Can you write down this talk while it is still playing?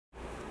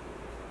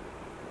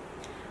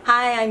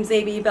Hi, I'm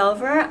Zabi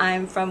Belver.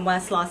 I'm from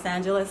West Los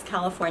Angeles,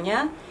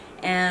 California.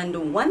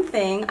 And one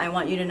thing I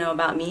want you to know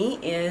about me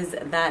is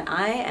that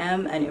I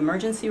am an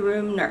emergency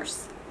room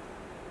nurse.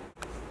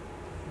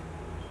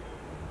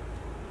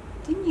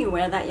 Didn't you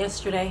wear that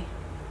yesterday?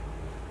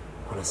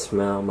 Want to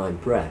smell my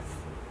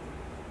breath?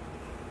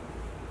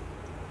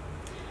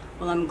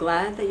 Well, I'm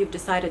glad that you've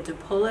decided to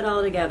pull it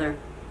all together.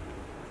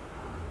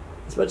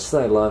 As much as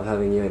I love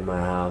having you in my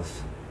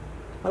house,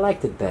 I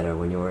liked it better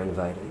when you were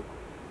invited.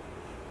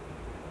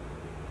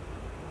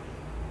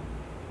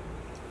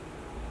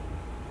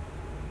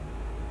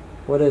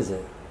 What is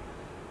it?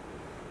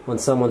 When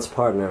someone's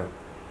partner,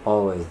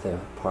 always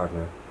their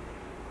partner.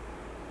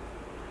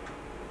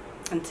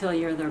 Until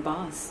you're their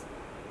boss.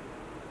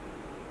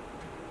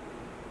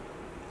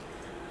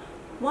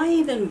 Why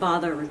even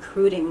bother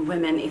recruiting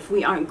women if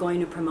we aren't going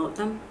to promote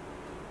them?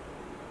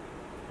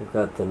 You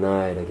got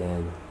denied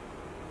again.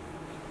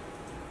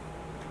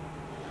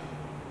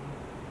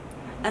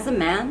 As a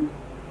man,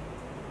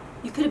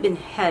 you could have been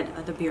head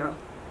of the bureau.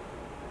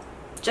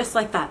 Just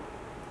like that.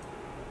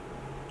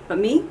 But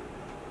me?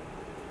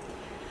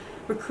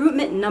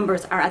 Recruitment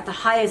numbers are at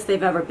the highest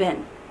they've ever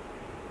been.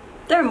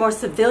 There are more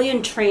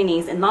civilian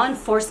trainees in law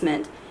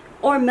enforcement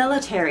or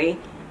military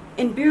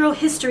in bureau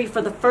history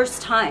for the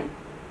first time.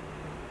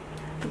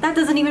 But that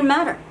doesn't even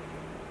matter.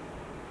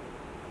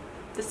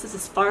 This is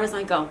as far as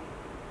I go.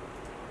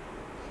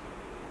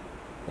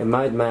 It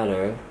might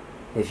matter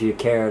if you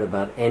cared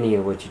about any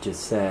of what you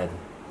just said,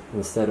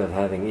 instead of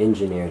having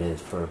engineered it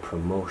for a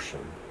promotion.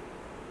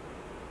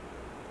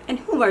 And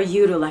who are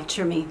you to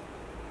lecture me?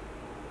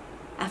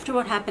 After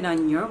what happened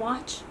on your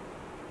watch?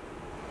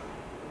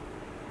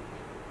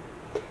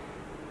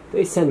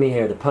 They sent me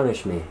here to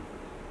punish me,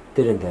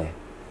 didn't they?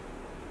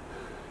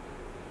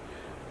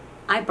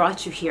 I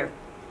brought you here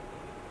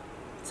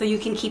so you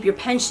can keep your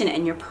pension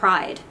and your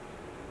pride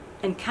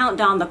and count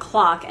down the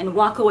clock and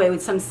walk away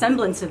with some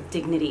semblance of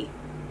dignity.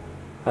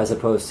 As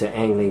opposed to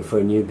angling for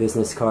a new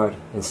business card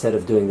instead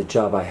of doing the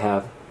job I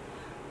have.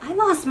 I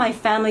lost my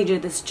family to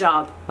this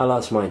job. I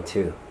lost mine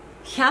too.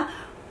 Yeah,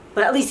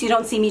 but at least you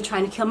don't see me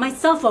trying to kill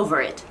myself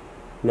over it.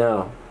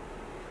 No,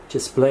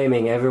 just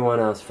blaming everyone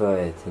else for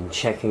it and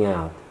checking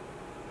out.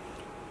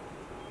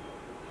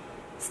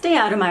 Stay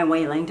out of my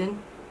way,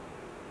 Langdon.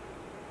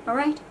 All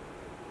right?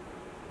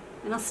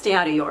 And I'll stay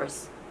out of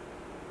yours.